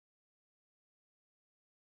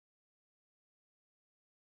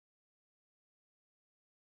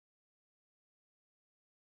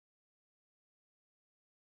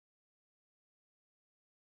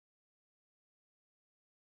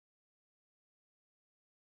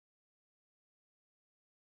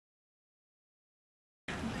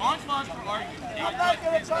Ontology for argument. I'm not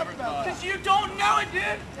going to talk about that. Because you don't know it,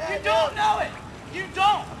 dude. You don't know it. You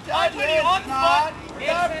don't. It's not It's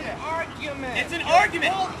an argument. It's an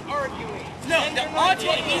argument. Arguing. No, the ontology,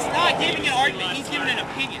 he's not giving an argument. He's giving an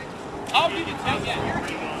opinion. I'll give you two. Yeah.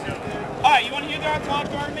 All right, you want to hear the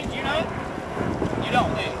ontology argument? Do you know it? You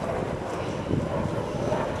don't, do you?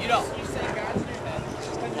 You don't. You say God's your head.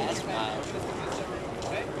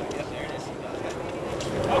 Yep, there it is.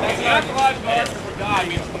 Okay, the ontological argument for God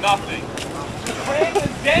means nothing. The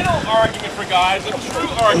transcendental argument for God is a true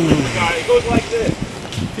argument for God. It goes like this.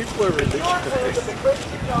 People are ridiculous. That the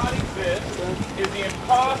Christian God exists is the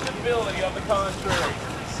impossibility of the contrary.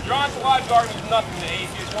 Your ontological argument is nothing to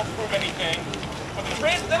atheists, won't prove anything. But the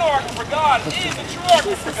transcendental argument for God is the true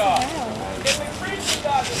argument for God. If the Christian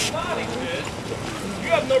God does not exist, you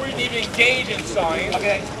have no reason to even engage in science.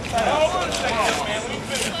 Okay. Now, hold on a second, man. Let me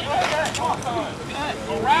finish.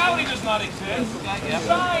 Morality does not exist.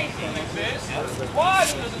 Science doesn't exist.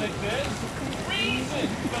 Logic doesn't exist. Reason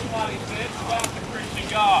does not exist without the Christian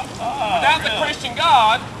God. Without the Christian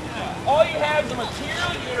God, all you have is a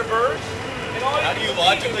material universe. And all How do you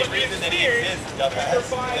logically reason that he exists,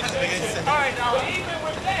 dumbass? Alright, now even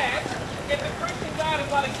with that, if the Christian God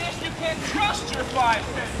does not exist, you can't trust your five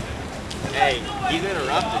senses. Hey, he's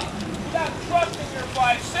interrupting. Without trusting your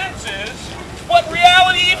five senses, what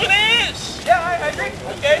reality even is? Yeah, I agree.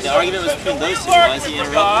 Okay, The argument was between those two. Why is he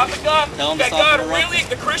interrupting? Tell him to stop interrupting.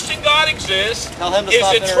 The Christian God exists Tell him to is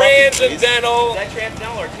stop a interrupting, transcendental. Is that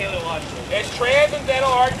transcendental or teleological? It's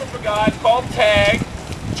transcendental argument for God. It's called TAG.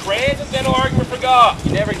 Transcendental argument for God.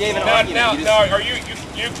 You never gave an argument. Now, are you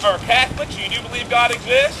are Catholics? You do believe God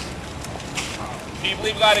exists? Do you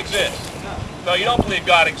believe God exists? No, you don't believe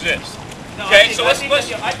God exists. No, Okay, so let's let me ask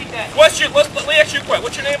you a question.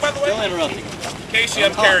 What's your name, by the way? Still interrupting. Casey,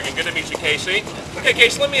 I'm Kerrigan. Good to meet you, Casey. Okay,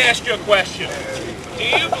 Casey, let me ask you a question. Do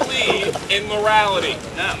you believe in morality?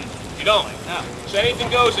 No. You don't? No. So anything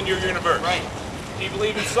goes in your universe? Right. Do you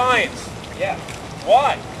believe in science? Yeah.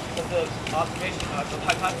 Why? The observation, the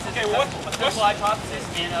hypothesis, Okay, a simple hypothesis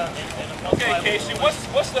and a Okay, Casey,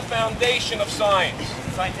 what's the foundation of science?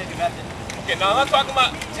 scientific method. Okay, now I'm not talking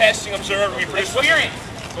about testing, observing, reproducing. Experience.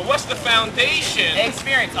 But what's the foundation?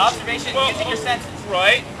 Experience, observation, using your senses.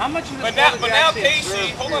 Right. How much of this But now,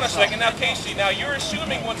 Casey, hold on a second. Now, Casey, now you're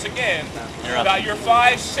assuming once again that your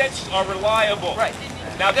five senses are reliable. Right.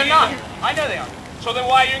 Now They're not. I know they aren't. So then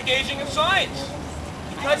why are you engaging in science?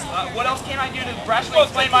 Because what else can I do to rationally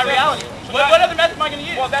explain my reality? What other method am I going to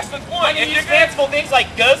use? Well, that's the point. I'm going to use fanciful things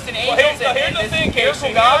like ghosts and angels Here's the thing,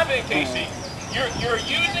 Casey. God. Casey. You're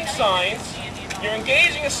using science. You're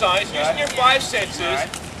engaging in science, using your five senses,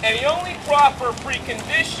 and the only proper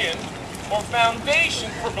precondition or foundation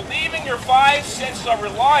for believing your five senses are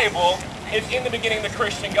reliable is in the beginning the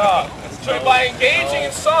Christian God. So by engaging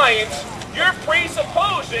in science, you're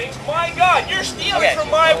presupposing my God. You're stealing from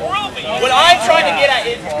my worldview. What I'm trying to get at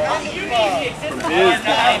is, you need the existence of God to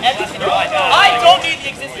have ethics in your life. I don't need the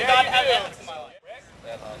existence of God to have ethics in my life.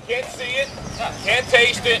 Can't see it, can't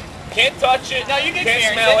taste it, can't touch it, No, you can can't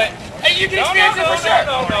experience smell it. it. You can experience it for sure.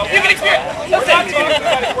 No. You can experience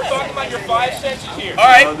it. We're talking about your five senses here. All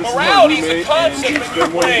right. Morality is a concept in your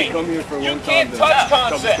brain. You can't touch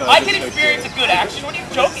concepts. I can experience a good action. What are you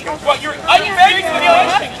joking? Well, I can experience a good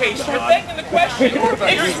action. You're begging the question.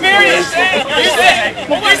 Experience.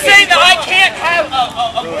 You're saying that I can't have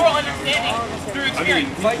a moral understanding through experience.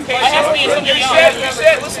 I have to be something else. You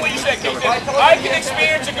said, listen what you said, Casey. I can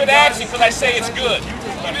experience a good action because I say it's good.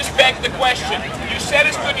 You just begged the question. You said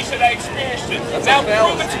it's good, you said I experienced it. Now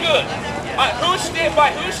prove it's good. By whose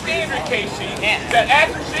standard, Casey? That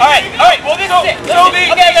accuracy. All right, well this is it.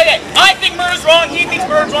 Okay. I think murder's wrong, he thinks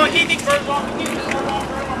murder's wrong, he thinks murder's wrong, he thinks murder's wrong,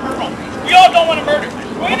 murder's wrong. We all don't want to murder.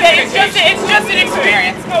 Okay, it's just an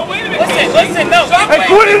experience. No, wait a minute. Listen, no. Hey,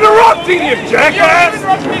 quit interrupting, you jackass!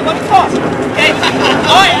 Let me talk. Okay?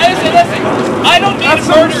 Listen. I don't need to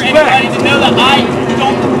murder anybody to know that I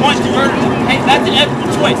don't want to murder them. Okay? That's an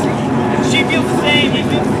ethical choice. She feels the same, he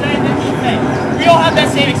feels the same, they feel the same. We all have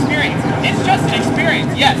that same experience. It's just an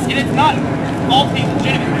experience, yes, and it's not all things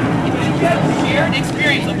legitimate. If you have a shared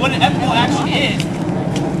experience of what an ethical action is,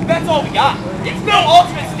 that's all we got. It's no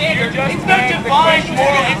ultimate standard. It's no divine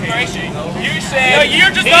moral inspiration. You said... No,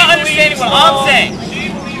 you're just not understanding what I'm saying.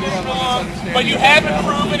 She believes it's wrong, but you haven't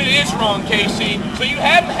proven it is wrong, Casey. So you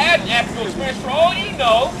haven't had an ethical experience. For all you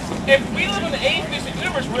know, if we live in the atheistic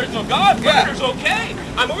universe where there's no God, murder's okay.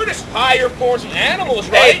 I mean, we're just higher forms of animals,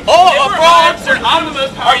 right? Hey, I'm the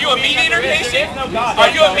most powerful. Are you a meat eater, Casey?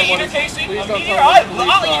 Are you a meat eater, Casey? I'll eat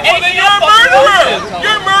Well, then you're a murderer!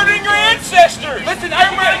 You're murdering your ancestors! Listen,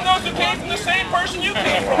 you're murdering those who came from the same person you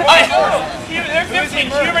came from. There's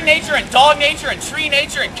between human nature and dog nature and tree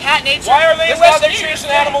nature and cat nature. Why are they They're allowed? less They're just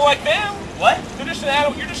an animal like them. What? They're just an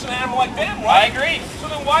animal. You're just an animal like them, I right? agree. So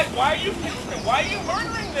then why are you killing them? Why are you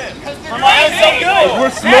murdering them? For my own self-good. We're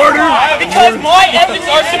smarter. Because my ethics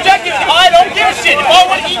are subjective. I don't give a shit. If I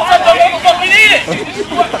want to eat something, I'm gonna fucking eat it.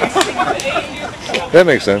 That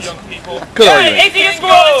makes sense. Good Yeah, argument. atheist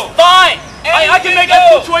world is fine. I can make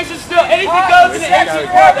ethical choices still. Anything goes in the atheist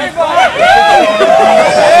world. That's fine.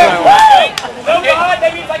 No God,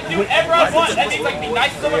 that means I can do whatever I want. That means I can be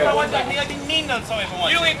nice to someone if I want. That means I can be mean to someone if I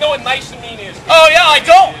want. You don't even know what nice and mean is. Oh yeah, I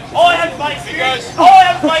don't. All I have is my experience. All I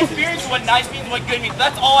have is my experience of what nice means and what good means.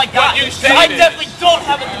 That's all I got. What you say I is- definitely don't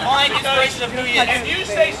have a divine inspiration of who he is. If you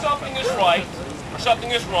say something is right or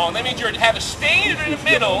something is wrong, that means you have a standard in the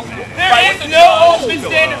middle. There is no ultimate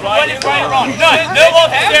standard for what is right or wrong. None. No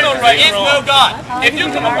ultimate standard for right or wrong. There is no God. If you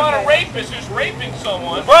come upon a rapist who's raping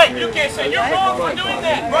someone, Right. you can't say you're wrong for doing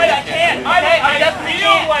that. Right, I can't. I definitely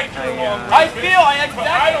feel can't. like you're wrong. I feel, But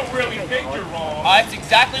I don't really think you're wrong. That's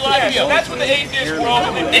exactly what I Yeah, feel. so that's what the atheist world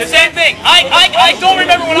is. It's the same thing. I don't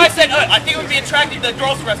remember when I said, I think I would be attracted to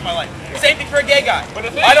girls the rest of my life. Same thing for a gay guy. But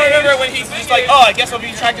the thing I don't is- remember when he's just like, oh, I guess I'll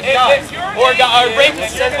be attracted to If guys. you're an Or a atheist,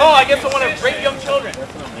 rapist says, oh, I guess I want to rape young children.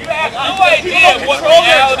 You have no idea what control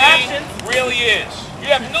their reality actions. really is. You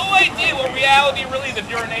have no idea what reality really is if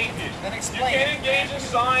you're an atheist. You can't engage in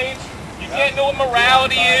science. You can't know what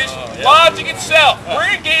morality is. Logic itself.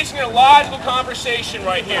 We're engaging in a logical conversation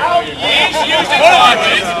right here. He's using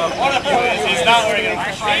logic. He's not wearing a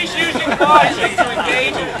He's using logic to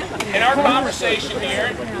engage in our conversation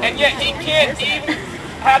here, and yet he can't even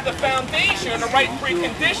have the foundation and the right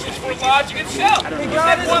preconditions for logic itself. Look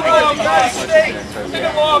at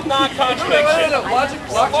the law of non-contradiction. The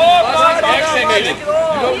law of non-contradiction. You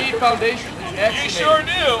don't need foundation. You sure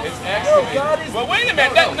do. It's axiomatic. Well, wait a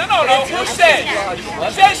minute. No. Who says?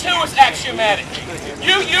 Says who is axiomatic?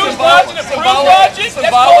 You use logic to prove logic? That's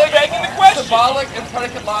called begging the question. Symbolic and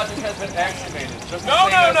predicate logic has been axiomated. Just the No.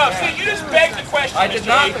 same as See, you just begged the question. I did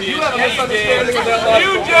not, but you have a Yeah, you did. misunderstanding of that logic.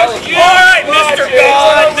 You just used Alright, Mr.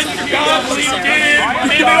 God, logic. Mr. God, please, dude.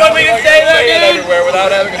 Maybe want me to say that, dude? Everywhere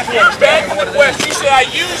without having a You're begging the question. You say I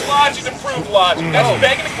use logic to prove logic. That's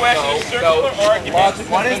begging the question. It's a circular argument.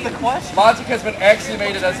 What is the question? Logic has been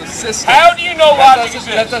axiomated as a system. How do you know logic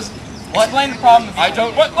That exists? does. Explain the problem. I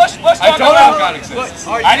don't. Let's I talk don't know about God exists.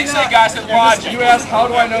 I didn't say God, I said logic. You asked, how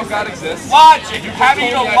do I know God exists? Logic. How do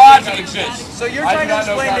you know logic exists? So you're I trying do to not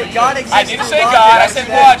know explain God that God exists. exists I didn't through say logic. God, I Yes, said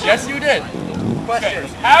you did. logic. Yes, you did. Okay.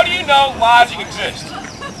 How do you know logic exists?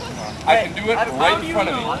 I can do it right in front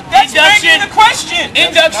of me. That's begging the question.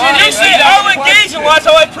 Induction. You say I'll engage in logic,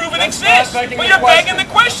 so I prove it exists. begging But the you're question. begging the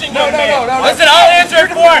question, No. Listen, I'll answer it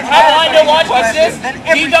for him. How do I know logic exists?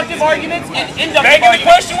 Deductive arguments and inductive Begging the arguments.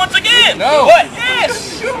 question once again. No. What?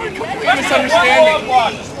 Yes. misunderstanding.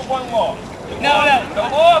 One law. No. The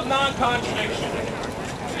law of non-contradiction.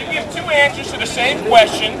 You give two answers to the same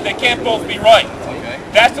question, they can't both be right.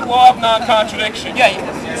 That's the law of non-contradiction. Yeah.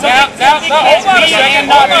 Now,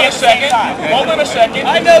 hold on a second. Hold on a second.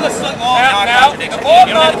 I know the law of Now, non-contradiction. the law of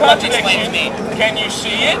You don't have to have to explain non-contradiction, it to me. can you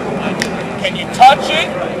see it? Can you touch it?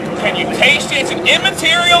 Can you taste it? It's an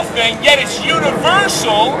immaterial thing, yet it's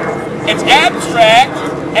universal, it's abstract,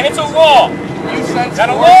 and it's a law. You sense Now,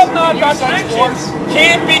 the force. law of You sense non-contradiction force.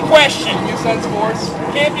 can't be questioned. You sense force.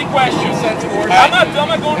 Can't be questioned. You sense force. I'm not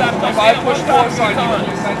going to If I push force on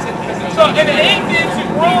you, you sense it because there's So in an atheistic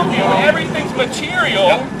worldview, where everything's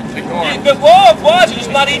material, ignore it. the law of logic does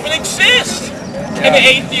not even exist in the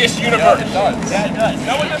atheist universe. It does. Yeah, it does.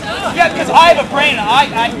 No, it does not. Yeah, because I have a brain. And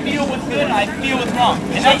I feel what's good and I feel what's wrong.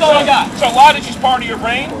 And that's all I got. So logic is part of your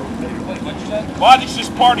brain? Logic's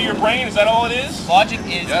just part of your brain, is that all it is? Logic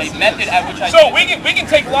is Yes, a it method at which I So we can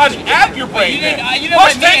take logic out of your brain. you didn't- then. you didn't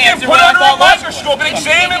Let's let me take it and answer put it what I under a thought logic- microscope and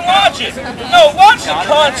examine logic. No, logic's a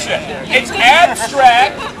concept. It's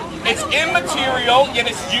abstract, it's immaterial, yet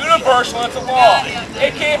it's universal, and it's a law.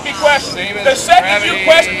 It can't be questioned. Same as The second you gravity.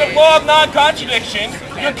 question the law of non-contradiction,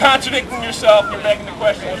 you're contradicting yourself, you're making the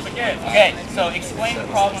question once again. Okay, so explain the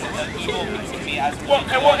problem of evil to me as Well,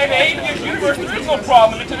 in the atheist universe, there is no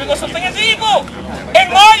problem because there's no such thing as evil. In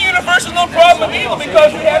my universe, there's no problem with evil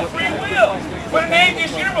because we have free will. But in the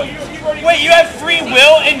atheist universe, you've already... Wait, you have free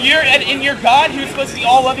will in your God who's supposed to be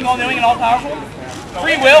all loving, all knowing, and all powerful?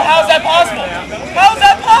 Free will? How is that possible? How is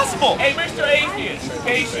that possible? Hey, Mr. Atheist,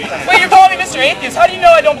 Casey. Wait, you're calling me Mr. Atheist. How do you know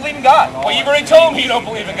I don't believe in God? Well, you've already told me you don't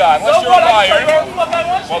believe in God, unless So you're what? a I can say liar. whatever the fuck I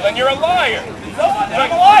want to. Well, then you're a liar. So what? Then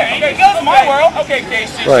I'm a liar. Anything goes in my world. Okay,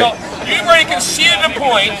 Casey, Right. so you've already conceded the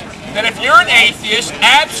point that if you're an atheist,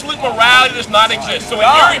 absolute morality does not exist. So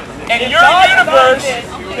In If your God universe,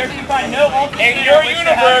 designed this, there can find no alternate in your standard which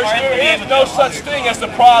to have universe, for us to be there able is to no know. such thing as the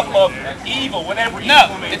problem of evil, whatever No,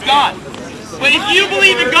 evil may it's be. gone. But if you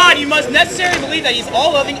believe in God, you must necessarily believe that He's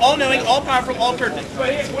all-loving, all-knowing, all-powerful, all-perfect.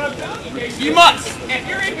 But here's what I'm telling you, Casey. You must. If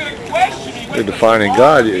you're even going to question me, You're defining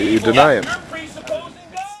God, you deny Him. you're presupposing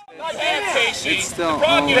God. Casey, It's the still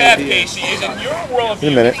problem you all have, ideas. Casey, is in your In a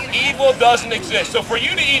worldview, minute. evil doesn't exist. So for you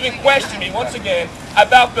to even question me, once again,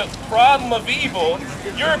 about the problem of evil,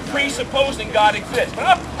 you're presupposing God exists.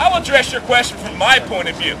 But I'll address your question from my point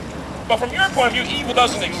of view. But from your point of view, evil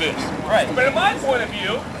doesn't exist. Right. But in my point of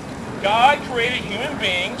view, God created human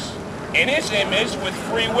beings in His image with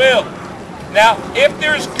free will. Now, if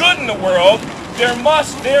there's good in the world, there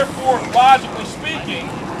must, therefore, logically speaking,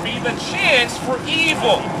 be the chance for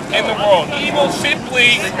evil in the world. Evil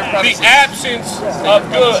simply the absence of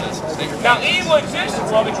good. Now, evil exists in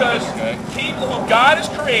the world because people who God has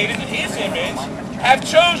created in His image have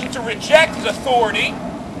chosen to reject His authority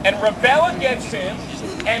and rebel against Him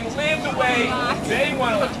and live the way they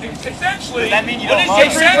want to live. Essentially, Does that mean you don't love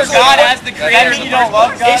God as the creator? Does that mean you don't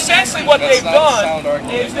love God? Essentially what they've done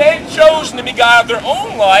is they've chosen to be God of their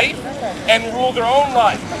own life and rule their own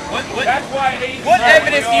life. That's why What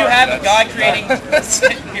evidence do you have of God creating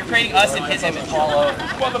us in His image?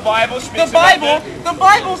 Well, the Bible speaks The Bible, about it. the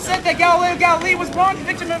Bible said that Galileo Galilei was wrong,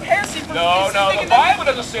 convicted of heresy. No, the Bible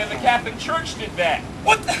doesn't say that. The Catholic Church did that.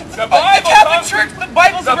 What? The Bible Catholic Church. The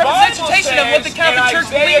Bible's a The Bible representation of what the says Catholic in Church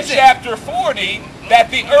Isaiah believes in. chapter 40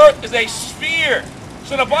 that the earth is a sphere.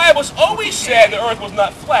 So the Bible's always said the earth was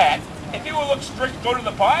not flat. If you will look strict, go to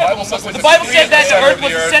the Bible. The Bible says that the earth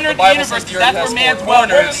was the center of the universe because that's where man's Where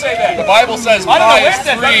wonder does is. it say that? The Bible says I don't know pi where is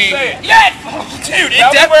it says three. that. Yeah, dude, it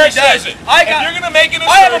Tell me where definitely it says does. it. If If you're going to make an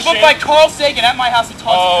I have a book by assertion- Carl Sagan at my house. He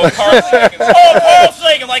talks. Oh, Carl Sagan. Oh, Carl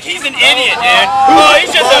Sagan, like he's an idiot, dude. Oh,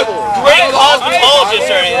 he's just a great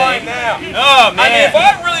cosmetologist or anything. Oh, man. I mean, if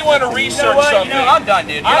I really want to research something, I'm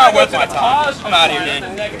done, dude. You're I'm not worth going to my the time. positive I'm out of here, side dude.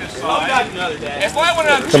 and the negative I'll side. talk to you another day. If I want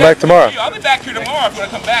to Come back tomorrow. I'll be back here tomorrow if you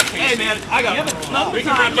want to come back, Casey. Hey, man, I got We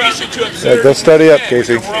can reduce it to absurd. go study up,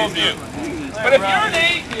 Casey. Worldview. But if you're an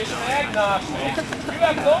atheist and agnostic, you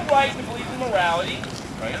have no right to believe in morality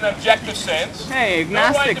in an objective sense. Hey, No right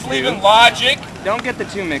agnostics to believe do. in logic. Don't get the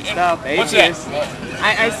two mixed up. What's that? Atheists.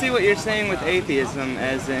 I see what you're saying with atheism,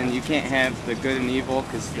 as in you can't have the good and evil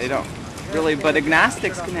because they don't really. But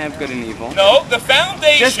agnostics can have good and evil. No, the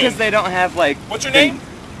foundation. Just because they don't have like. What's your name?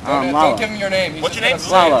 Don't Lalo. give him your name. He's What's your just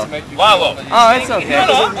name? gonna say it Lalo. to make you Lalo. feel Oh, it's okay.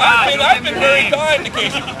 No, I've been very kind to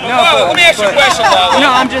Casey. Lalo, but- let me ask you a but- question, Lalo. No,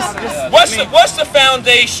 I'm just. What's the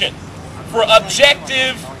foundation for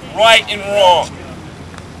objective right and wrong?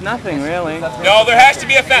 Nothing really. No, there has to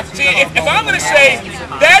be a fact. See, if I'm going to say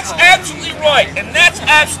that's absolutely right and that's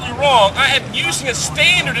absolutely wrong, I am using a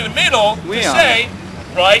standard in the middle to We are. say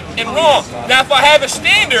right and wrong. Now, if I have a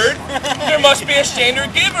standard, there must be a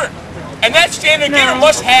standard giver, and that standard giver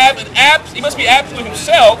must have he must be absolute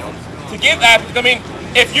himself to give absolute. I mean,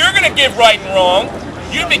 if you're going to give right and wrong,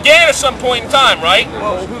 you began at some point in time, right?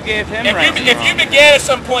 Well, who gave him If right you, and if wrong? you began at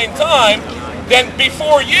some point in time, then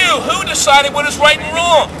before you, who decided what is right and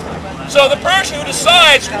wrong? So the person who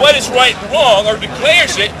decides what is right and wrong, or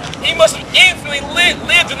declares it, he must have infinitely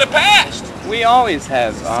lived in the past. We always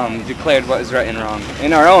have declared what is right and wrong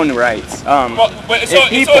in our own rights. If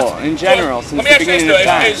people in general, since let me the ask you beginning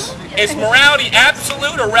this, of time. though, is morality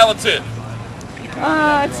absolute or relative?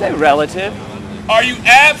 I'd say relative. Are you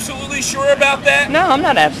absolutely sure about that? No, I'm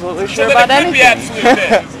not absolutely sure then about it could be anything.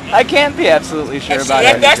 absolute then. I can't be absolutely sure about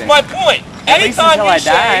That's anything. my point. At least Anytime until you I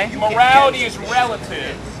say die. morality is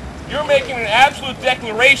relative, you're making an absolute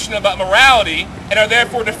declaration about morality and are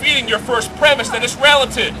therefore defeating your first premise that it's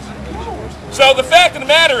relative. So the fact of the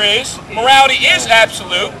matter is, morality is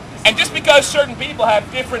absolute, and just because certain people have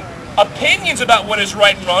different opinions about what is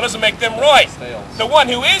right and wrong doesn't make them right. The one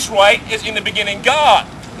who is right is in the beginning God,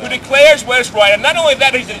 who declares what is right. And not only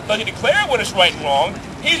that does he declare what is right and wrong,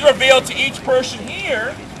 he's revealed to each person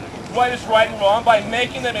here what is right and wrong by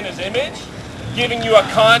making them in his image, giving you a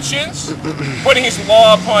conscience, putting his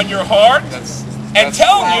law upon your heart, and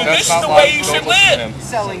telling you this is the way you should live.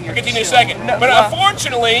 I'll continue in a second. But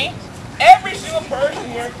unfortunately, every single person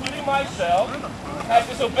here, including myself, has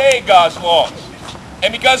disobeyed God's laws.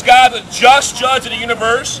 And because God is a just judge of the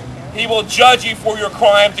universe, he will judge you for your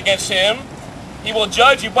crimes against him. He will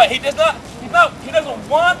judge you, but he doesn't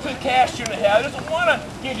want to cast you into hell. He doesn't want to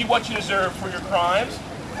give you what you deserve for your crimes.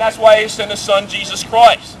 That's why he sent his son, Jesus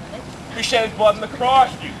Christ, who shed his blood on the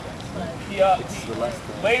cross for you. He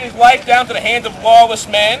laid his life down to the hands of lawless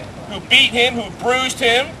men who beat him, who bruised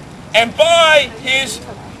him, and by his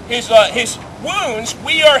wounds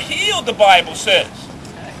we are healed, the Bible says.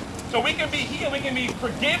 So we can be healed, we can be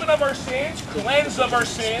forgiven of our sins, cleansed of our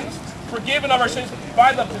sins, forgiven of our sins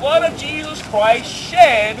by the blood of Jesus Christ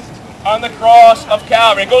shed on the cross of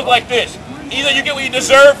Calvary. It goes like this. Either you get what you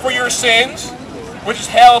deserve for your sins, which is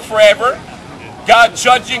hell forever, God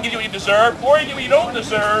judges you and gives you what you deserve, or you get what you don't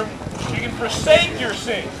deserve, you can forsake your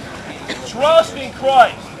sins, trust in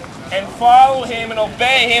Christ, and follow Him and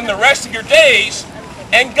obey Him the rest of your days,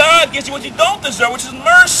 and God gives you what you don't deserve, which is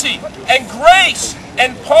mercy and grace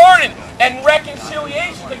and pardon and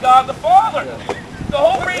reconciliation to God the Father. The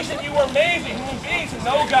whole reason you were made as human beings to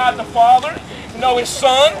know God the Father, to know His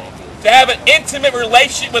Son, to have an intimate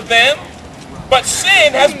relationship with them, but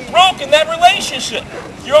sin has broken that relationship.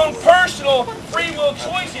 Your own personal free will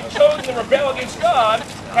choice you've chosen to rebel against God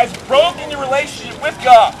has broken your relationship with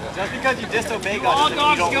God. Just because you disobey God All doesn't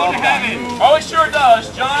dogs mean you go don't to love heaven. God. Oh, it sure does.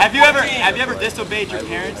 John Have you 14. ever disobeyed your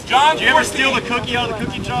parents? John Did you ever 14. steal the cookie out of the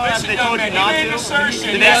cookie jar after they told you you not made an to?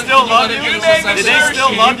 assertion. Did they still love you? You made an Did they still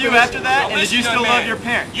assertion. love you after that? And did you Listen, still young love man. your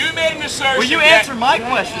parents? You made an assertion. Will you that- answer my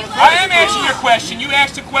question? I am answering your question. You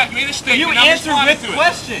asked a question. You made a statement. You I'm answer responding with to it.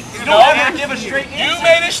 question. You No. don't ever give a straight You answer.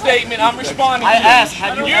 made a statement. I'm responding I to it. asked,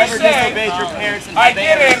 have you ever said, disobeyed your parents? And I have they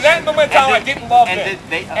did, ever- and at that moment in time, I didn't love And them. did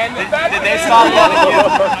they And the fact did of they the stop matter- loving you?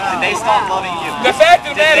 Did they stop loving you? The fact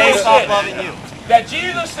of the Did matter they is stop this, loving you? that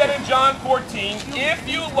Jesus said in John 14, if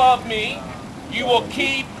you love me, you will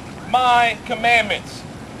keep my commandments.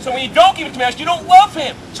 So when you don't keep the commandments, you don't love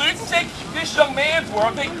him. So you can take this young man's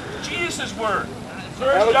word, take Jesus' word.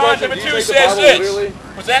 1 John chapter 2 says this.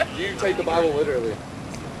 What's that? Do you take the Bible literally?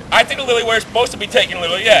 I think literally where it's supposed to be taken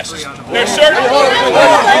literally, yes. There's certain...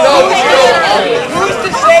 Who's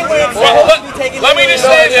to say when it's supposed to be taken? Let me just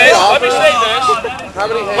say this. Let me say this. How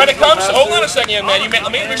many When it comes to, hold on a second, young man.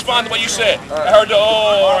 Let me respond to what you said. I heard the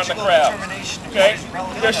around the crowd. Okay?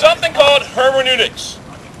 There's something called hermeneutics.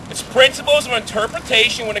 It's principles of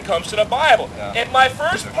interpretation when it comes to the Bible. And my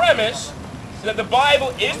first premise is that the Bible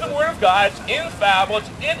is the Word of God. It's infallible. It's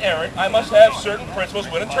inerrant. I must have certain principles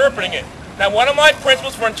when interpreting it. Now, one of my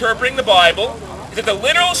principles for interpreting the Bible is that the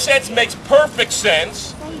literal sense makes perfect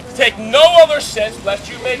sense. Take no other sense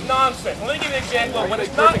lest you make nonsense. Let me give you an example of when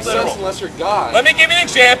it's not literal. Unless you're God. Let me give you an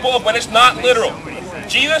example of when it's not literal.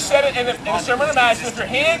 Jesus said it in the Sermon on the Mount, if your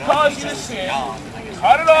hand causes you to sin,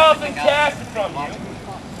 cut it off and cast it from you.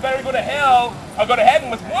 It's better to go to hell, or go to heaven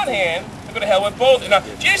with one hand, than go to hell with both. Now,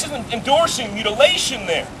 Jesus isn't endorsing mutilation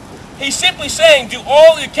there. He's simply saying, do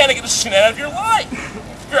all you can to get the sin out of your life.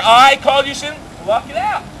 If your eye causes you sin, pluck it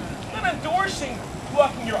out. I'm not endorsing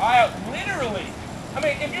plucking your eye out literally. I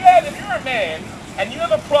mean, if you're a man and you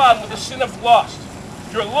have a problem with the sin of lust,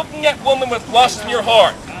 you're looking at woman with lust in your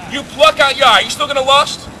heart, you pluck out your eye, you still going to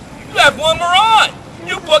lust? You have one more eye.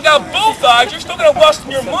 You pluck out both eyes, you're still going to lust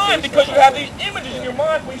in your mind because you have these images in your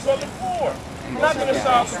mind when you saw before. You're not going to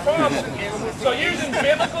solve the problem. So using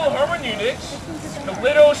biblical hermeneutics, the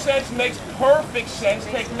literal sense makes perfect sense.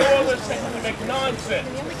 Take no other sense to make nonsense.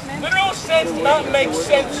 Literal sense does not make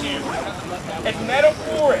sense to you. It's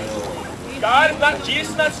metaphoric. Jesus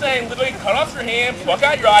is not saying literally cut off your hand, pluck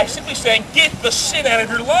out your eye. He's simply saying get the sin out of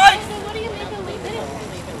your life.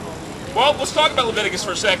 Well, let's talk about Leviticus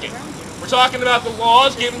for a second. We're talking about the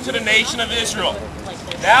laws given to the nation of Israel.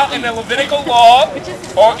 Now, in the Levitical law,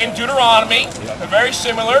 or in Deuteronomy, they're very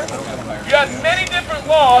similar. You have many different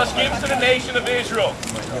laws given to the nation of Israel.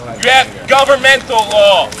 You have governmental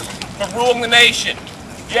laws for ruling the nation.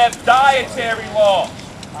 You have dietary laws.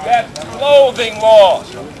 You have clothing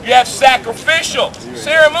laws. You have sacrificial,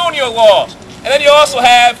 ceremonial laws. And then you also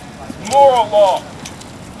have moral law.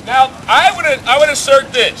 Now, I would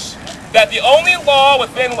assert this, that the only law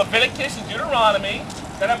within Leviticus and Deuteronomy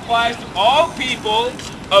that applies to all people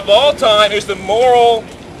of all time is the moral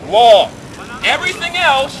law. Everything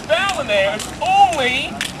else found in there is only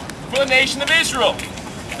for the nation of Israel.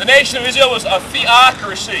 The nation of Israel was a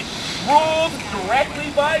theocracy, ruled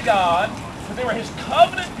directly by God, but they were his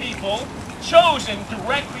covenant people, chosen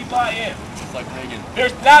directly by him.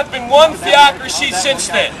 There's not been one theocracy since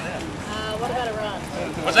then. What about Iran?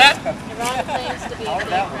 What's that? Iran claims to be a theocratic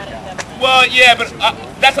government. Well, yeah, but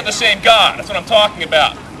that's not the same God. That's what I'm talking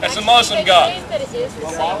about. That's a Muslim God. They claim that it is the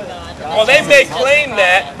same God. Well, they may claim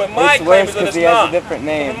that, but my claim is that it's not. He has a different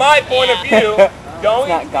name. From my point of view, the only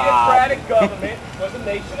It's not God. theocratic government was the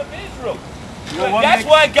nation of Israel. But that's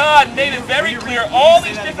why God made it very clear, all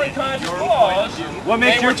these different kinds of laws, What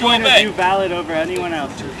makes they your were to point of obey. view valid over anyone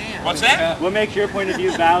else? What's that? What makes your point of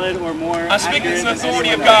view valid or more I'm speaking accurate to the than authority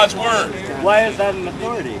of anyone God's else? word. Why is that an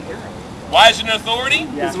authority? Why is it an authority?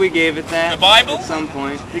 Because we gave it that The Bible? at some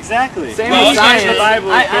point. Exactly. Same Well, with it's Why is science. the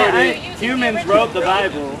Bible I- authority? Using the Humans original wrote the Greek.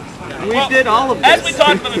 Bible. We did all of this. As we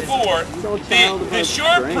talked about before, the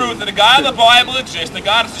sure proof that a God of the Bible exists, the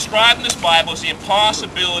God is described in this Bible, is the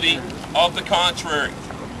impossibility of the contrary.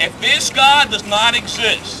 If this God does not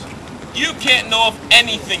exist, you can't know if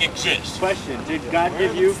anything exists. Question, did God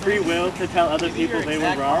give you free will to tell other people they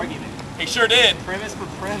were wrong? He sure did. Premise for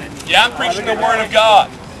premise. Yeah, I'm preaching the Word of God.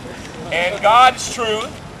 And God is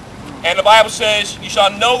truth. And the Bible says, you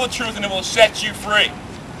shall know the truth and it will set you free.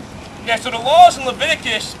 Yeah, so the laws in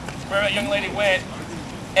Leviticus, where that young lady went,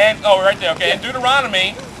 and, oh, right there, okay, and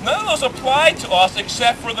Deuteronomy, none of those apply to us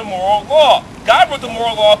except for the moral law. God wrote the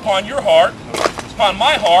moral law upon your heart, upon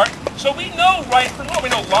my heart, so we know right from wrong. We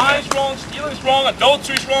know lying is wrong, stealing is wrong,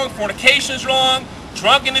 adultery is wrong, fornication is wrong,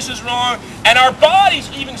 drunkenness is wrong, and our bodies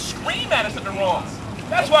even scream at us that they're wrong.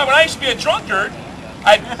 That's why when I used to be a drunkard,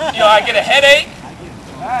 I'd get a headache,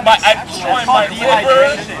 I'd destroy my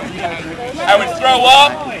liver, I would throw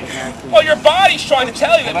up. Well, your body's trying to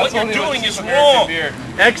tell you that what you're doing is wrong.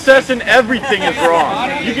 Excess in everything is wrong.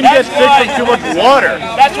 You can get sick from too much water.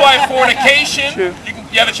 That's why fornication,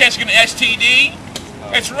 you have a chance to get an STD.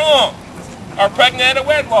 It's wrong. Or pregnant at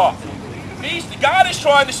wedlock. God is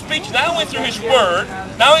trying to speak to you not only through His Word,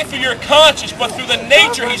 not only through your conscience, but through the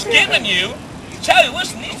nature He's given you. Tell you,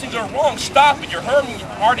 listen, these things are wrong. Stop it. You're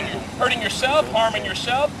hurting yourself, harming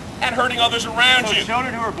yourself, and hurting others around you.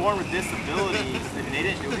 Children who are born with disabilities, they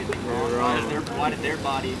didn't do anything wrong. Why did their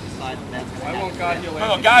body decide that? Why won't God heal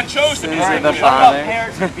Well, God chose to do it. What about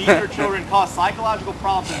parents who beat their children, cause psychological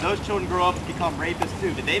problems, and those children grow up and become rapists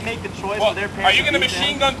too? Did they make the choice for their parents? Are you going to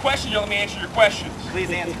machine gun question? Let me answer your questions. Please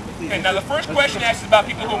answer. Okay, now the first question asks about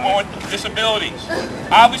people who are born with disabilities.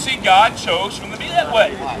 Obviously, God chose for them to be that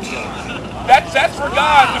way. That's for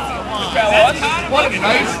God to tell us. What a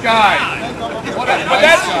nice guy.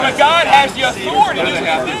 But God has the authority to do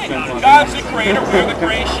anything. God's the creator, we're the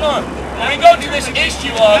creation. When we go to this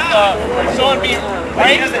issue of someone being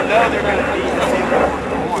raped,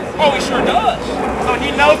 oh, he sure does. So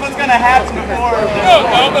he knows what's going to happen before.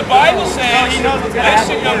 No, the Bible says,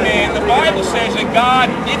 listen, young man, the Bible says that God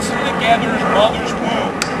knits them together in his mother's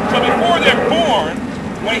womb. So before they're born,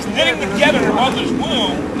 when he's knitting together in her mother's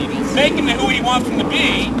womb, making them who he wants them to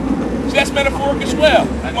be, so that's metaphoric as well.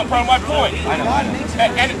 That's part of my point. And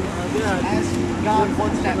God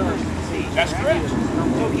wants that person to see. That's correct.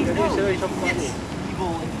 So he knows it's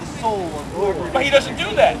evil in the soul of whoever. But he doesn't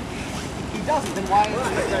do that. He doesn't. Then why is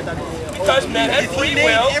it? Because men have free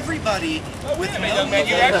will. Everybody. Oh, wait a minute, young man.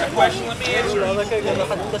 You asked a question. Let me answer.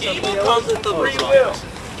 Evil comes with free will.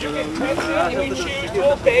 You can choose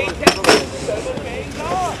to obey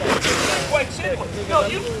God. It's quite simple.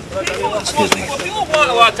 People want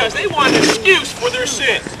a lot of times, they want an excuse for their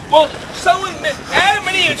sin. Well, Adam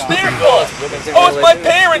and Eve, it's their fault. Oh, it's my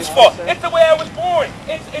parents' fault. It's the way I was born.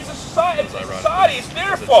 It's a society, it's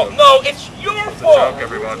their fault. No, it's your fault.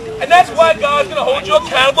 And that's why God's going to hold you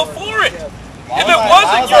accountable for it. If it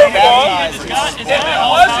wasn't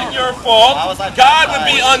your fault, God would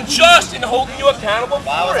be unjust in holding you accountable for it.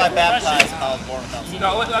 Why was I baptized if I was born without sin?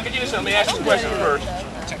 No, I'll get you this. Let me ask you a question first.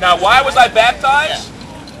 Now, why was I baptized?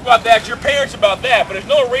 You have to ask your parents about that, but there's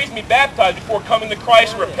no reason to be baptized before coming to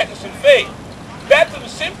Christ in repentance and faith. Baptism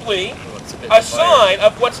is simply a sign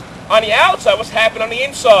of what's on the outside, what's happening on the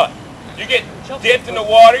inside. You get dipped in the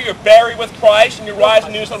water, you're buried with Christ, and you rise to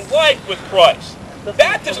newness of life with Christ.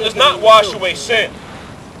 Baptism does not wash away sin.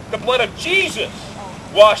 The blood of Jesus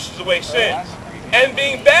washes away sins. And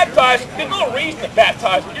being baptized, there's no reason to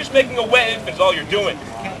baptize. You're just making a wet infant is all you're doing.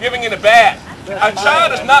 Giving it a bath. A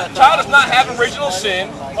child does not have original sin.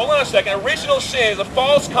 Hold on a second. Original sin is a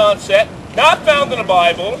false concept, not found in the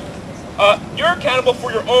Bible. You're accountable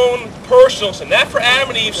for your own personal sin, not for Adam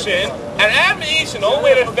and Eve's sin. And Adam and Eve's sin, the only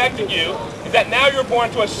way it affected you is that now you're born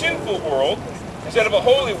into a sinful world instead of a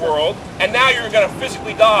holy world, and now you're going to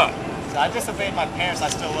physically die. So I disobeyed my parents, I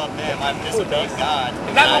still love them. I've disobeyed God.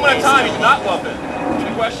 In that moment of time, you do not love it.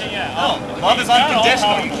 Good question? Yeah. No, love is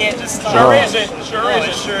unconditional. You can't just stop. Sure isn't. Sure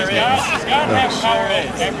isn't. Sure is. God has power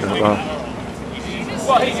over everything.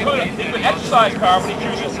 Well, he could exercise power, but he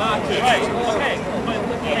chooses not to. Right.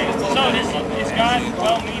 Okay. So is God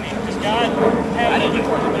well-meaning? Does God have everybody in the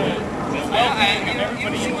world?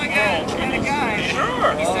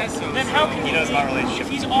 Sure. Then how can he knows my relationship? If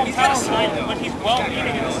he's all-powerful, but he's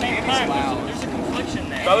well-meaning at the same time, there's a confliction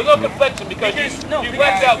there. No, there's no confliction because you've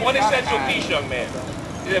left out one essential piece, young man.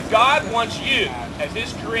 If God wants you, as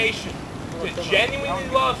his creation, to genuinely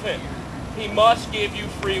love him, he must give you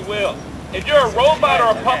free will. If you're a robot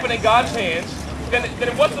or a puppet in God's hands, then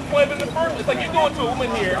what's the point of it in the first place? It's like you go into a woman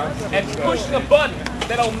here and pushing a button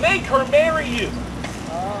that'll make her marry you.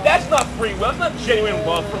 That's not free will. It's not genuine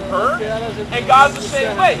love from her. And God's the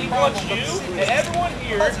same way. He wants you and everyone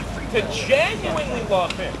here to genuinely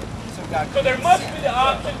love Him. So there must be the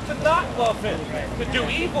option to not love Him, to do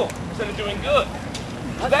evil instead of doing good.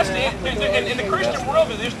 So that's in the Christian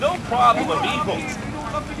worldview, there's no problem of evil.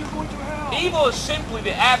 Evil is simply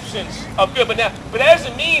the absence of good. But that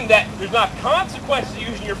doesn't mean that there's not consequences to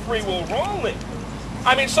using your free will wrongly.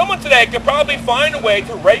 I mean, someone today could probably find a way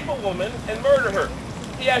to rape a woman and murder her.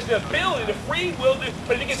 He has the ability, the free will to,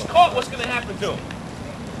 but if he gets caught, what's going to happen to him?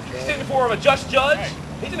 He's sitting before a just judge.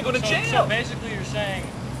 He's going to go to jail. So basically you're saying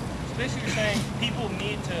people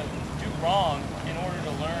need to do wrong in order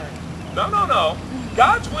to learn. No.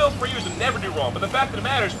 God's will for you is to never do wrong. But the fact of the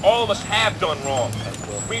matter is all of us have done wrong.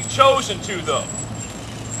 We've chosen to, though.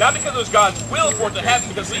 Not because it was God's will for it to happen,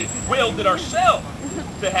 because we willed it ourselves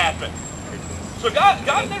to happen. So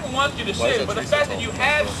God never wants you to sin, but the fact that you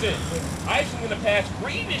have sinned, I've sinned in the past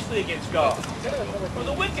grievously against God. I'm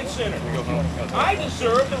the wicked sinner. I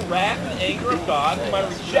deserve the wrath and anger of God for my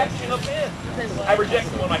rejection of Him. I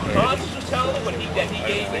rejected what my conscience was telling me, that He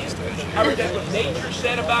gave me. I rejected what nature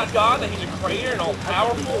said about God, that He's a creator and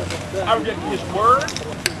all-powerful. I rejected His word.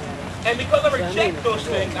 And because I reject those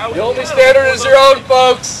things, I was... The only standard is your own,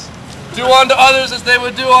 folks. Do unto others as they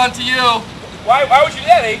would do unto you. Why would you do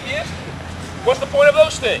that, atheist? What's the point of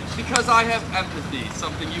those things? Because I have empathy,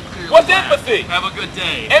 something you clearly What's lack. empathy? Have a good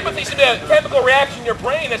day. Empathy is a chemical reaction in your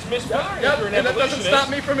brain that's misfiring. Yep, and that doesn't stop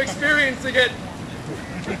me from experiencing it.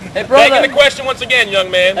 Hey, brother. Begging the question once again,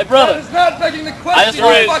 young man. Hey, brother. That is not begging the question,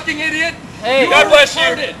 you fucking idiot. Hey, God bless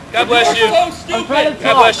you. God bless you. So God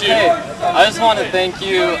bless you. Hey, I just want to thank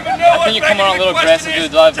you. I think you're coming on a little aggressive to the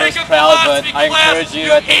diverse crowd, but I encourage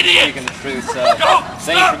you. I think you're speaking the truth. So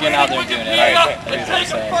thank you for getting out there and doing it. I think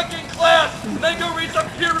that's what I'm saying. Class, and then go read some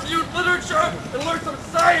peer-reviewed literature and learn some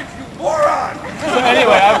science, you moron! So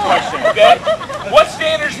anyway, I have a question, okay? What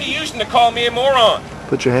standards is he using to call me a moron?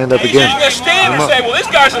 Put your hand up He's again. using a standard to say, well, this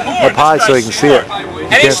guy's a moron. Up high so you can see it.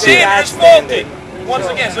 And his standard is faulty. Once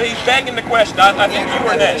again, so he's begging the question. I think you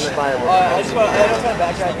were next. I just want to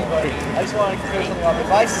backtrack. I just want to clear something up. If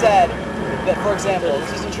I said that, for example,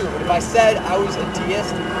 this isn't true, but if I said I was a deist,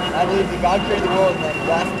 and I believe that God created the world and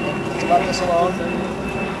then left us alone,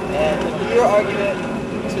 and the clear argument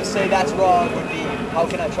to say that's wrong would be, how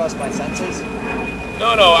can I trust my senses?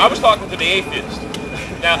 No, I was talking to the atheist.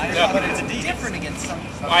 Now, but it's different against some.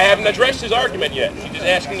 I haven't addressed his argument yet. He's just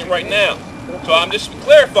asking it right now. So I'm just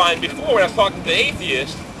clarifying before when I was talking to the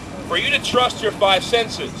atheist, for you to trust your five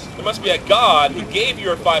senses, there must be a God who gave you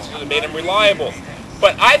your five senses and made them reliable.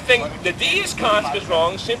 But I think the deist concept is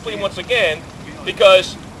wrong simply, once again,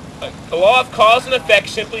 because the law of cause and effect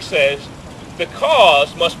simply says the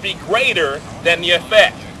cause must be greater than the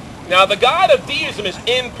effect. Now, the God of deism is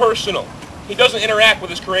impersonal. He doesn't interact with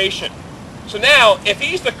his creation. So now, if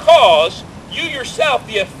he's the cause, you yourself,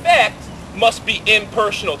 the effect, must be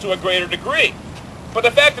impersonal to a greater degree. But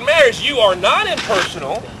the fact of the matter is you are not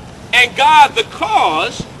impersonal, and God, the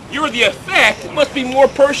cause, you're the effect, must be more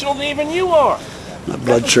personal than even you are. My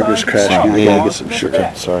blood sugar's crashing. I gotta get some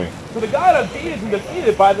sugar. Sorry. So the God of deism is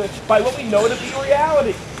defeated by what we know to be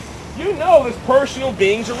reality. You know there's personal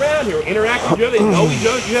beings around here interacting with each other. They know each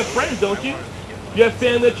other. You have friends, don't you? You have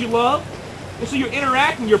family that you love. And so you're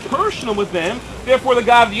interacting, you're personal with them. Therefore, the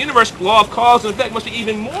God of the universe, law of cause and effect, must be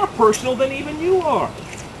even more personal than even you are.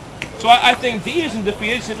 So I think deism is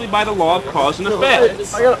defeated simply by the law of cause and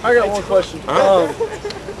effect. I got one question.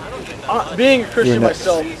 Being a Christian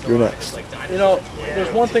myself, You're next. you know,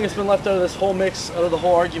 there's one thing that's been left out of this whole mix, out of the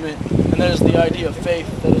whole argument, and that is the idea of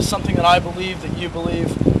faith. That is something that I believe, that you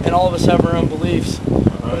believe, and all of us have our own beliefs.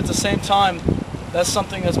 But at the same time, that's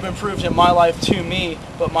something that's been proved in my life to me,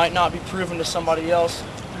 but might not be proven to somebody else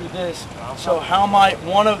through this. So how might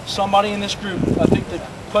somebody in this group, I think the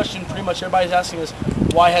question pretty much everybody's asking is,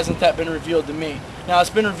 why hasn't that been revealed to me? Now, it's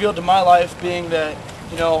been revealed to my life, being that,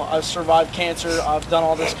 you know, I've survived cancer, I've done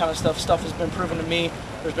all this kind of stuff. Stuff has been proven to me.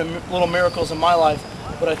 There's been little miracles in my life.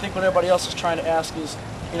 But I think what everybody else is trying to ask is,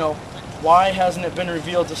 you know, why hasn't it been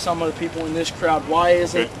revealed to some of the people in this crowd? Why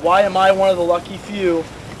am I one of the lucky few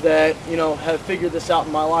that, you know, have figured this out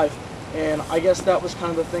in my life? And I guess that was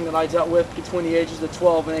kind of the thing that I dealt with between the ages of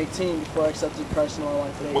 12 and 18 before I accepted Christ in my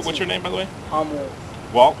life at 18. What's your name, by the way? I'm Walt.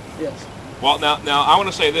 Walt? Yes. Walt, now I want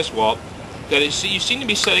to say this, Walt, that you seem to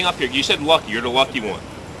be setting up here. You said lucky. You're the lucky one.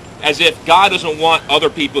 As if God doesn't want other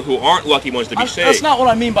people who aren't lucky ones to be saved. That's not what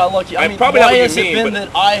I mean by lucky. I mean, probably why has it been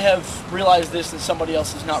that I have realized this and somebody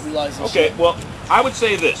else has not realized this? Okay, well, I would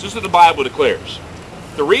say this. This is what the Bible declares.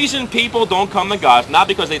 The reason people don't come to God is not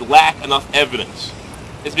because they lack enough evidence.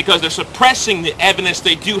 It's because they're suppressing the evidence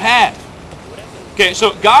they do have. Okay,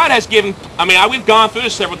 so God has given, I mean, we've gone through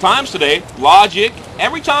this several times today. Logic.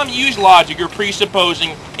 Every time you use logic, you're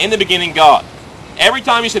presupposing in the beginning God. Every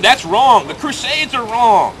time you say, that's wrong, the Crusades are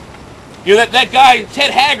wrong. You know, that guy,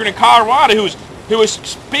 Ted Haggard in Colorado, who was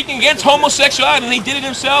speaking against homosexuality and he did it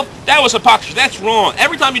himself, that was hypocrisy. That's wrong.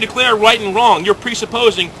 Every time you declare right and wrong, you're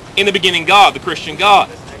presupposing in the beginning God, the Christian God.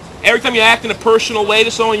 Every time you act in a personal way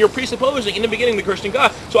to someone, you're presupposing in the beginning the Christian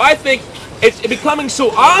God. So I think it's becoming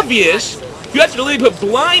so obvious, you have to really put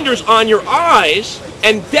blinders on your eyes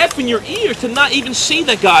and deafen your ears to not even see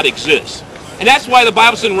that God exists. And that's why the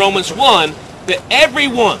Bible says in Romans 1 that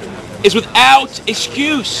everyone is without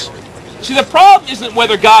excuse. See, the problem isn't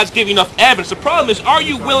whether God's giving enough evidence. The problem is, are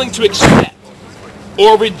you willing to accept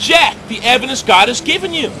or reject the evidence God has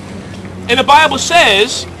given you? And the Bible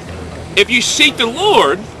says, if you seek the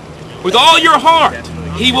Lord with all your heart,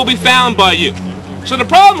 He will be found by you. So the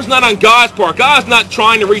problem is not on God's part. God's not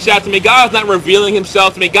trying to reach out to me. God's not revealing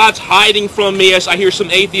Himself to me. God's hiding from me, as I hear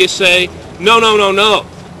some atheists say. No, no, no, no.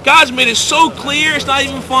 God's made it so clear, it's not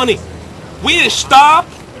even funny. We need to stop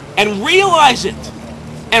and realize it.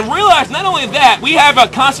 And realize not only that, we have a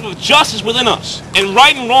concept of justice within us, and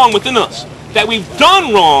right and wrong within us. That we've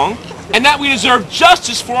done wrong, and that we deserve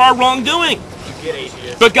justice for our wrongdoing.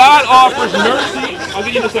 But God offers mercy. I'll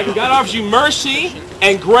give you in a second. God offers you mercy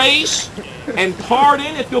and grace and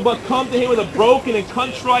pardon if you'll but come to Him with a broken and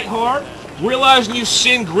contrite heart, realizing you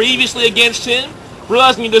sinned grievously against Him,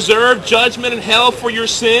 realizing you deserve judgment and hell for your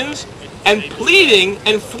sins, and pleading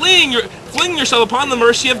and flinging yourself upon the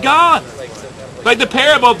mercy of God. Like the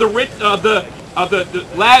parable of the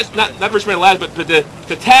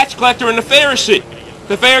tax collector and the Pharisee.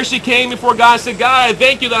 The Pharisee came before God and said, God, I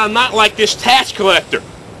thank you that I'm not like this tax collector.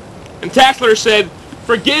 And the tax collector said,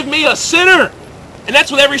 forgive me, a sinner. And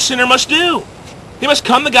that's what every sinner must do. They must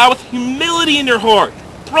come to God with humility in their heart,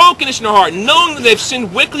 brokenness in their heart, knowing that they've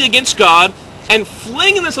sinned wickedly against God, and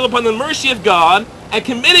flinging themselves upon the mercy of God, and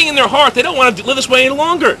committing in their heart they don't want to live this way any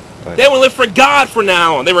longer. Right. They want to live for God from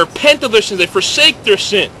now on. They repent of their sins, they forsake their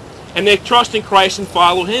sin, and they trust in Christ and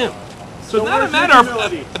follow Him. So it's not a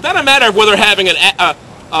matter of whether having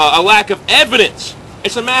a lack of evidence.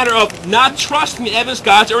 It's a matter of not trusting the evidence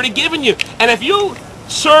God's already given you. And if you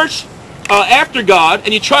search after God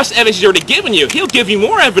and you trust the evidence He's already given you, He'll give you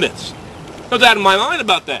more evidence. No doubt in my mind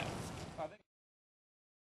about that.